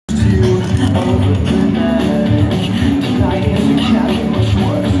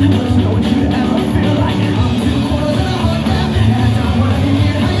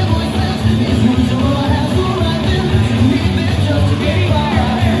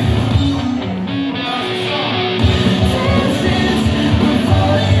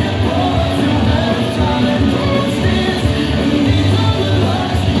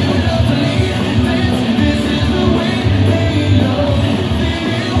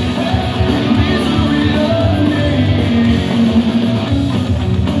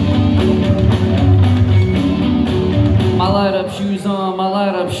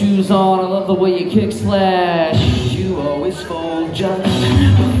shoes on. I love the way you kick slash. You always fold just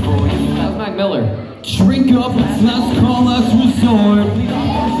before you. That was Mac Miller. Drink up, it's last call, last resort.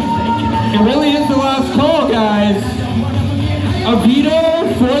 It really is the last call, guys.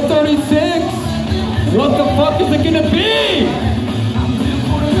 Avito, 436. What the fuck is it gonna be?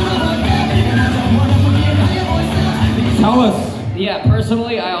 Tell us. Yeah,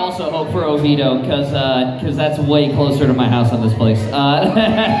 personally, I also hope for Oviedo, because that's way closer to my house than this place.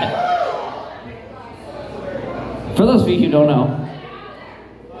 For those of you who don't know,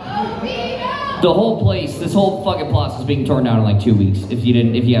 the whole place, this whole fucking plaza is being torn down in like 2 weeks. If you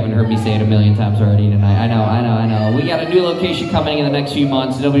haven't heard me say it a million times already tonight, I know. We got a new location coming in the next few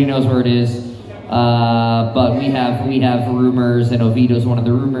months. Nobody knows where it is, but we have rumors, and Oviedo's one of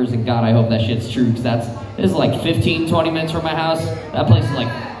the rumors. And God, I hope that shit's true, because this is like 15, 20 minutes from my house. That place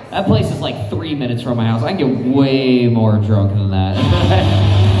is like 3 minutes from my house. I can get way more drunk than that.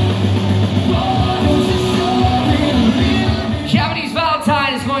 Japanese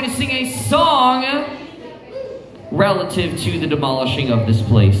Valentine is going to sing a song relative to the demolishing of this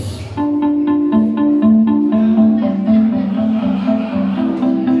place.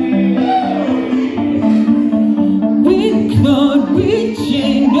 We clawed, we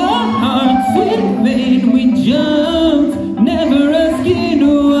chained our hearts in vain. We jumped, never asking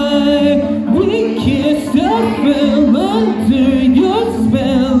why. We kissed and fell under your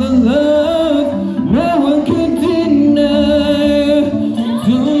spell of love. No one could deny.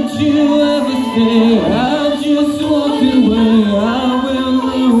 Don't you ever say I'll just walk away. I will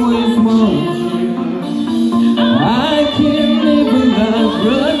always want you. I can't live without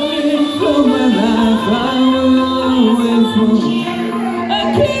running for my life. I will always want you. I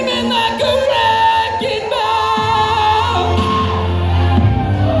came in like a wrecking ball.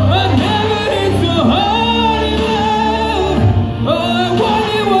 I never hit so hard in love. All I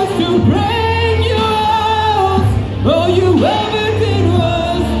wanted was to break your walls. All you ever did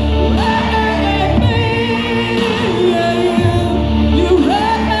was wreck me. Yeah, you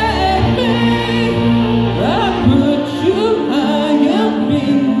wrecked me. I put you high up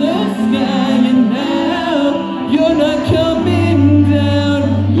in the sky, and now you're not coming down.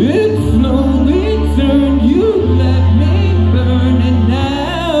 It slowly turned, you let me burn, and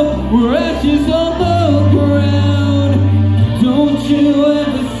now we're ashes on the ground. Don't you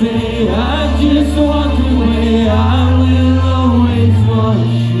ever say I just walked away. I will always want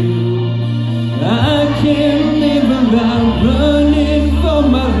you. I can't live without running for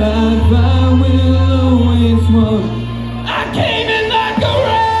my life. I will always want. I came in like a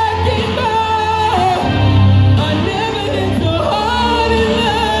wrecking ball. I never hit so hard in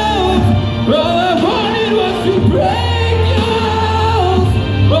love. All I wanted was to break your walls.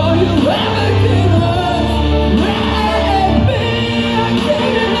 All you ever did was wreck me. I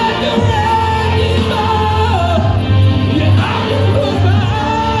came in like a wrecking ball. Yeah, I just close my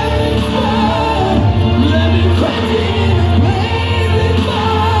eyes and fall. Let me crash it in a blazing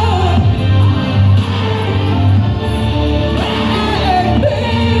ball. Wreck me.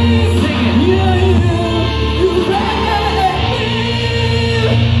 Sing it. Yeah, you wreck me.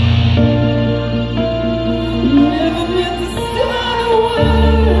 Never meant to start a war.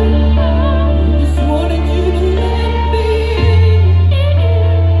 Just wanted you to let me.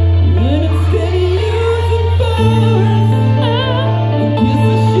 And instead of using force, I guess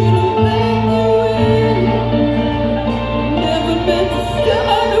I should have let you in. Never meant to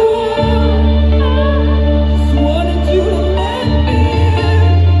start a war. Just wanted you to let me in.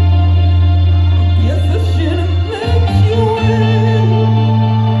 I guess I should have let you in.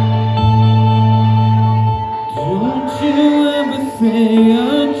 Don't you ever say I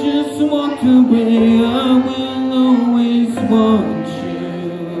just walked away. I will always want you.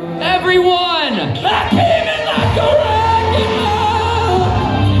 Everyone! I came in like a wrecking ball.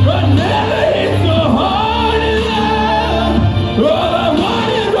 I never hit so hard in love. All I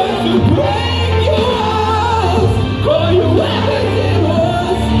wanted was to break your walls. All you ever did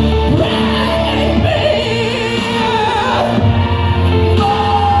was wreck me.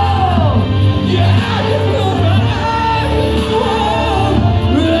 Oh, yeah, I just closed my eyes and swore.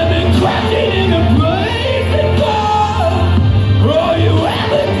 Let me crash it in a blazing ball. All you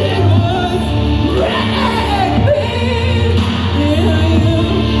ever did was wreck me. Yeah,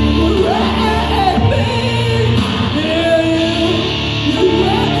 you wreck me. Yeah, you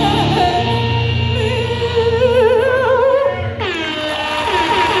wreck me.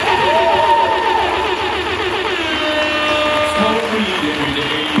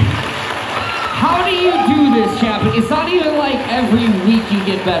 How do you do this, Chapman? It's not even like every week you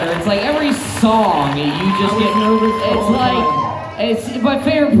get better. It's like every song you just get nervous. It's like It's my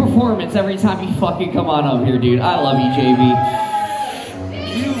favorite performance every time you fucking come on up here, dude. I love you, JB.